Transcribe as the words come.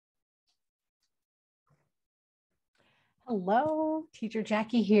Hello, Teacher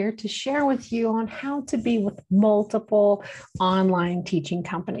Jackie here to share with you on how to be with multiple online teaching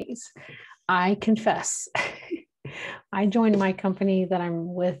companies. I confess, I joined my company that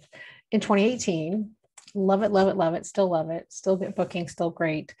I'm with in 2018. Love it, love it, love it, still love it, still get bookings, still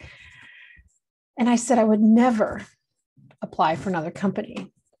great. And I said I would never apply for another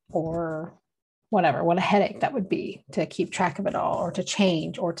company or whatever, what a headache that would be to keep track of it all or to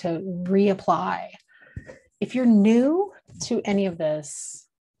change or to reapply. If you're new to any of this,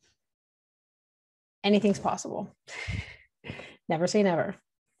 anything's possible. Never say never,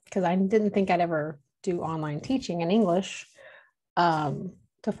 because I didn't think I'd ever do online teaching in English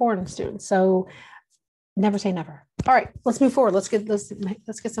to foreign students. So never say never. All right, let's move forward. Let's get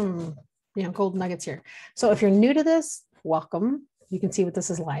some gold nuggets here. So if you're new to this, welcome. You can see what this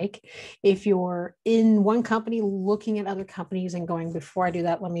is like. If you're in one company looking at other companies and going, before I do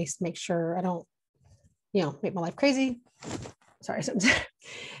that, let me make sure I don't make my life crazy. Sorry.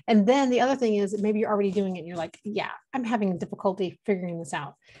 And then the other thing is maybe you're already doing it and you're like, yeah, I'm having difficulty figuring this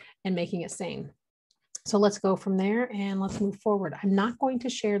out and making it sane. So let's go from there and let's move forward. I'm not going to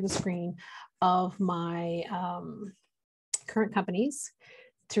share the screen of my current companies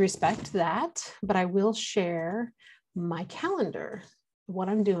to respect that, but I will share my calendar, what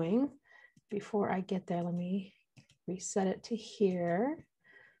I'm doing. Before I get there, let me reset it to here.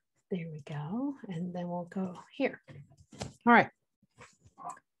 There we go. And then we'll go here. All right.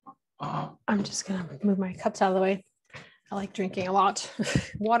 I'm just going to move my cups out of the way. I like drinking a lot.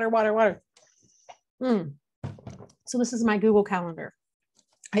 Water, water, water. So this is my Google Calendar.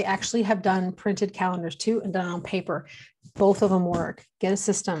 I actually have done printed calendars too and done on paper. Both of them work. Get a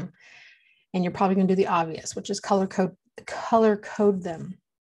system. And you're probably going to do the obvious, which is color code them.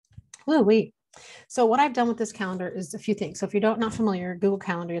 Woo-wee. So what I've done with this calendar is a few things. So if you're not familiar, Google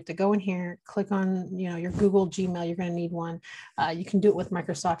Calendar, you have to go in here, click on, your Google Gmail, you're going to need one. You can do it with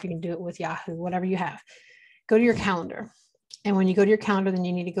Microsoft. You can do it with Yahoo, whatever you have. Go to your calendar. And when you go to your calendar, then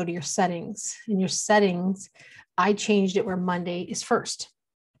you need to go to your settings. In your settings, I changed it where Monday is first.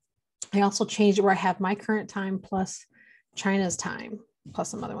 I also changed it where I have my current time plus China's time,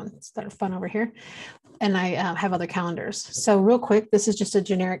 plus some other ones that are fun over here. And I have other calendars. So real quick, this is just a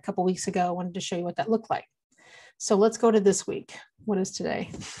generic couple weeks ago. I wanted to show you what that looked like. So let's go to this week. What is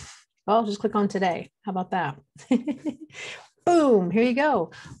today? Well, just click on today. How about that? Boom, here you go.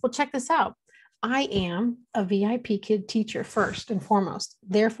 Well, check this out. I am a VIP kid teacher first and foremost.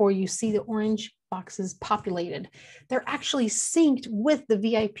 Therefore, you see the orange boxes populated. They're actually synced with the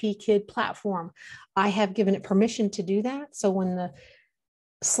VIP kid platform. I have given it permission to do that. So when the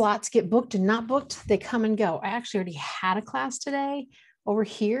slots get booked and not booked, they come and go. I actually already had a class today over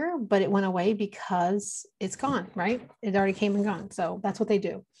here, but it went away because it's gone, right? It already came and gone. So that's what they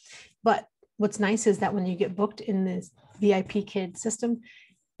do. But what's nice is that when you get booked in this VIP kid system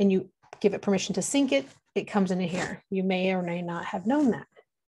and you give it permission to sync it, it comes into here. You may or may not have known that.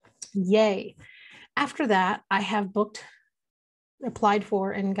 Yay. After that, I have booked, applied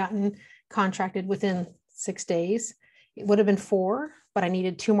for, and gotten contracted within 6 days. It would have been 4, but I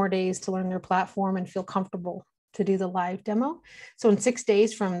needed 2 more days to learn their platform and feel comfortable to do the live demo. So in 6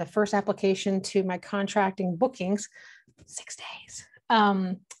 days from the first application to my contracting bookings, 6 days,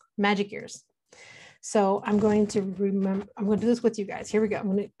 magic years. So I'm going to do this with you guys. Here we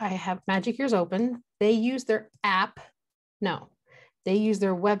go. I have Magic Years open. They use their app. No, they use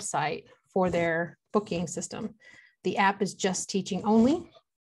their website for their booking system. The app is just teaching only.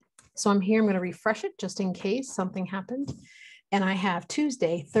 So I'm here, I'm going to refresh it just in case something happened. And I have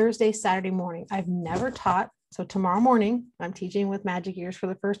Tuesday, Thursday, Saturday morning. I've never taught. So tomorrow morning, I'm teaching with Magic Years for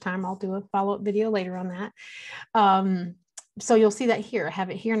the first time. I'll do a follow-up video later on that. So you'll see that here. I have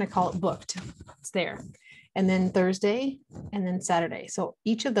it here and I call it booked. It's there. And then Thursday and then Saturday. So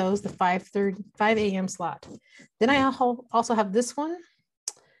each of those, the 5 a.m. slot. Then I also have this one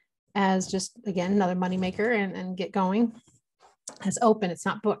as just, again, another moneymaker and get going. As open, it's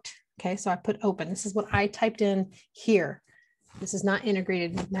not booked. Okay, so I put open. This is what I typed in here. This is not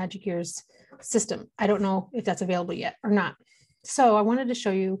integrated with Magic Year's system. I don't know if that's available yet or not. So I wanted to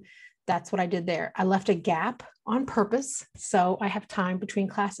show you that's what I did there. I left a gap on purpose, so I have time between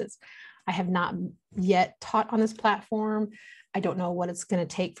classes. I have not yet taught on this platform. I don't know what it's going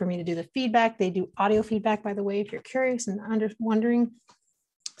to take for me to do the feedback. They do audio feedback, by the way, if you're curious and wondering.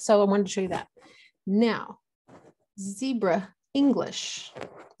 So I wanted to show you that. Now, Zebra English.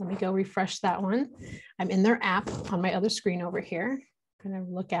 Let me go refresh that one. I'm in their app on my other screen over here. I'm going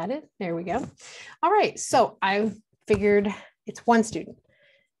to look at it. There we go. All right. So I figured it's 1 student.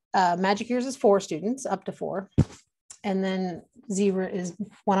 Magic Years is 4 students, up to 4. And then Zebra is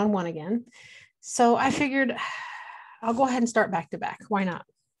one-on-one again. So I figured I'll go ahead and start back to back. Why not?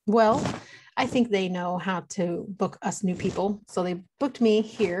 Well, I think they know how to book us new people. So they booked me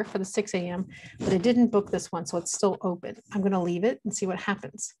here for the 6 a.m., but they didn't book this one. So it's still open. I'm going to leave it and see what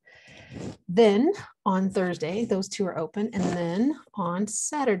happens. Then on Thursday, those two are open. And then on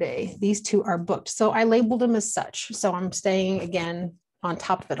Saturday, these two are booked. So I labeled them as such. So I'm staying again on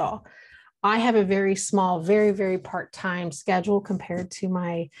top of it all. I have a very small, very, very part-time schedule compared to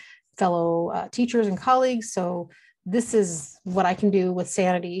my fellow teachers and colleagues. So this is what I can do with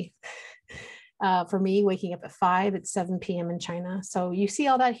sanity. For me, waking up at 5, it's 7 p.m. in China. So you see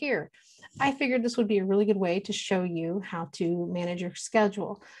all that here. I figured this would be a really good way to show you how to manage your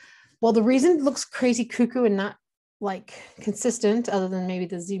schedule. Well, the reason it looks crazy cuckoo and not like consistent, other than maybe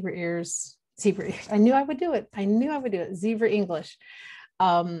the zebra ears, I knew I would do it. Zebra English.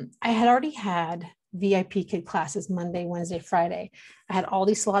 I had already had VIP kid classes Monday, Wednesday, Friday. I had all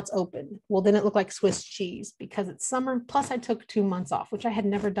these slots open. Well, then it looked like Swiss cheese because it's summer. Plus I took 2 months off, which I had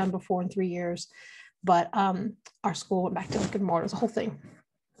never done before in 3 years. But our school went back to brick and mortar. It was a whole thing.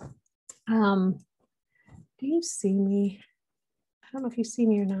 Do you see me? I don't know if you see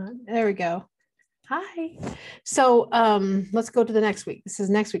me or not. There we go. Hi. So let's go to the next week. This is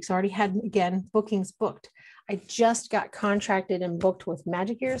next week. So I already had, again, bookings booked. I just got contracted and booked with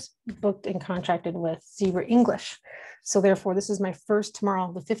Magic Ears, booked and contracted with Zebra English. So therefore, this is my first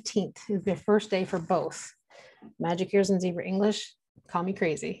tomorrow, the 15th, is the first day for both Magic Ears and Zebra English. Call me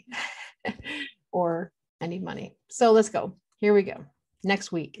crazy or I need money. So let's go. Here we go.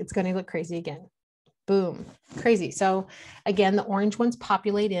 Next week, it's going to look crazy again. Boom, crazy. So again, the orange ones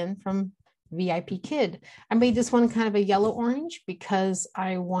populate in from VIP kid. I made this one kind of a yellow orange because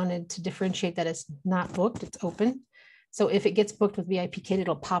I wanted to differentiate that it's not booked, it's open. So if it gets booked with VIP kid,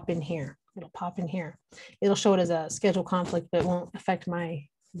 it'll pop in here. It'll show it as a schedule conflict, but it won't affect my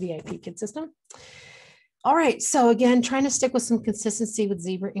VIP kid system. All right. So again, trying to stick with some consistency with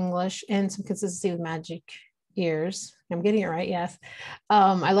Zebra English and some consistency with Magic Ears. I'm getting it right. Yes.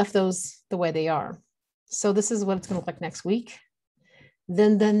 I left those the way they are. So this is what it's going to look like next week.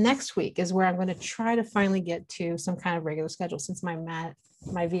 Then the next week is where I'm going to try to finally get to some kind of regular schedule since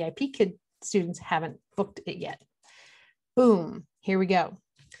my VIP kid students haven't booked it yet. Boom, here we go.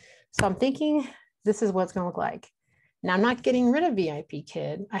 So I'm thinking this is what it's going to look like. Now I'm not getting rid of VIP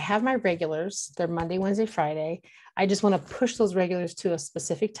kid. I have my regulars. They're Monday, Wednesday, Friday. I just want to push those regulars to a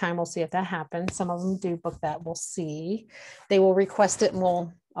specific time. We'll see if that happens. Some of them do book that. We'll see. They will request it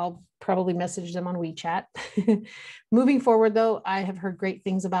and I'll probably message them on WeChat. Moving forward, though, I have heard great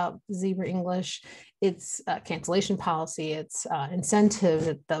things about Zebra English. It's cancellation policy, it's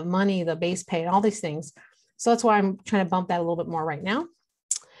incentive, the money, the base pay, and all these things. So that's why I'm trying to bump that a little bit more right now.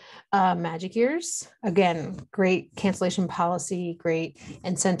 Magic Ears, again, great cancellation policy, great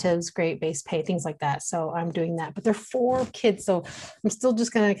incentives, great base pay, things like that. So I'm doing that, but they're 4 kids. So I'm still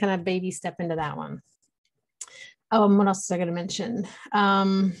just going to kind of baby step into that one. What else was I going to mention?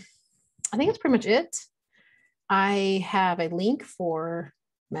 I think that's pretty much it. I have a link for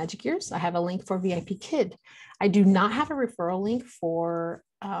Magic Ears. I have a link for VIP Kid. I do not have a referral link for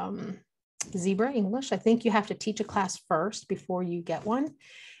Zebra English. I think you have to teach a class first before you get one.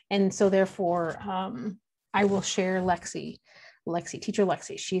 And so therefore, I will share teacher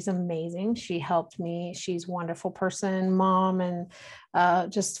Lexi. She's amazing. She helped me. She's a wonderful person, mom,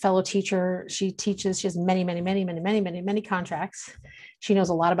 and just fellow teacher. She teaches, she has many contracts. She knows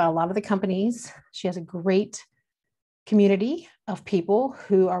a lot about a lot of the companies. She has a great community of people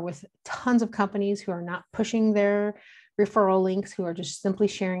who are with tons of companies who are not pushing their referral links, who are just simply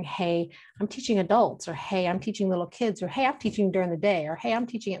sharing, hey, I'm teaching adults, or hey, I'm teaching little kids, or hey, I'm teaching during the day, or hey, I'm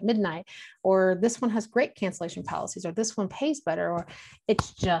teaching at midnight, or this one has great cancellation policies, or this one pays better, or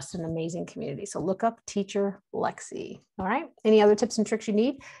it's just an amazing community. So look up Teacher Lexi. All right. Any other tips and tricks you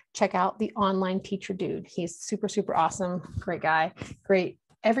need? Check out the online teacher dude. He's super, super awesome. Great guy. Great.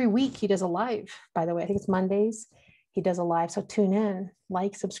 Every week he does a live, by the way. I think it's Mondays. He does a live. So tune in,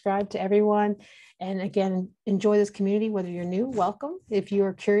 like, subscribe to everyone. And again, enjoy this community, whether you're new, welcome. If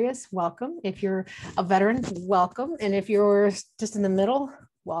you're curious, welcome. If you're a veteran, welcome. And if you're just in the middle,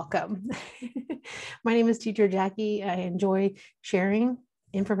 welcome. My name is Teacher Jackie. I enjoy sharing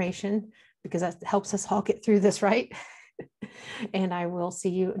information because that helps us all get through this, right? And I will see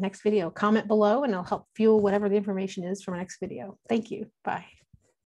you next video. Comment below and I'll help fuel whatever the information is for my next video. Thank you. Bye.